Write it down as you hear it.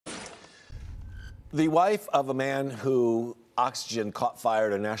The wife of a man who oxygen caught fire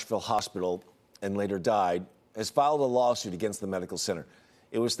at a Nashville hospital and later died has filed a lawsuit against the medical center.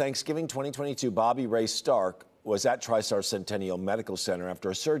 It was Thanksgiving 2022. Bobby Ray Stark was at TriStar Centennial Medical Center after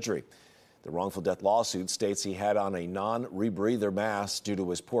a surgery. The wrongful death lawsuit states he had on a non-rebreather mask due to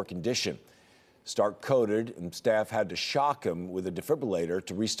his poor condition. Stark coded, and staff had to shock him with a defibrillator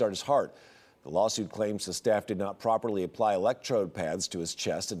to restart his heart. The lawsuit claims the staff did not properly apply electrode pads to his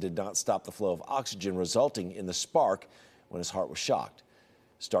chest and did not stop the flow of oxygen, resulting in the spark when his heart was shocked.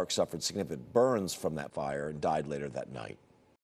 Stark suffered significant burns from that fire and died later that night.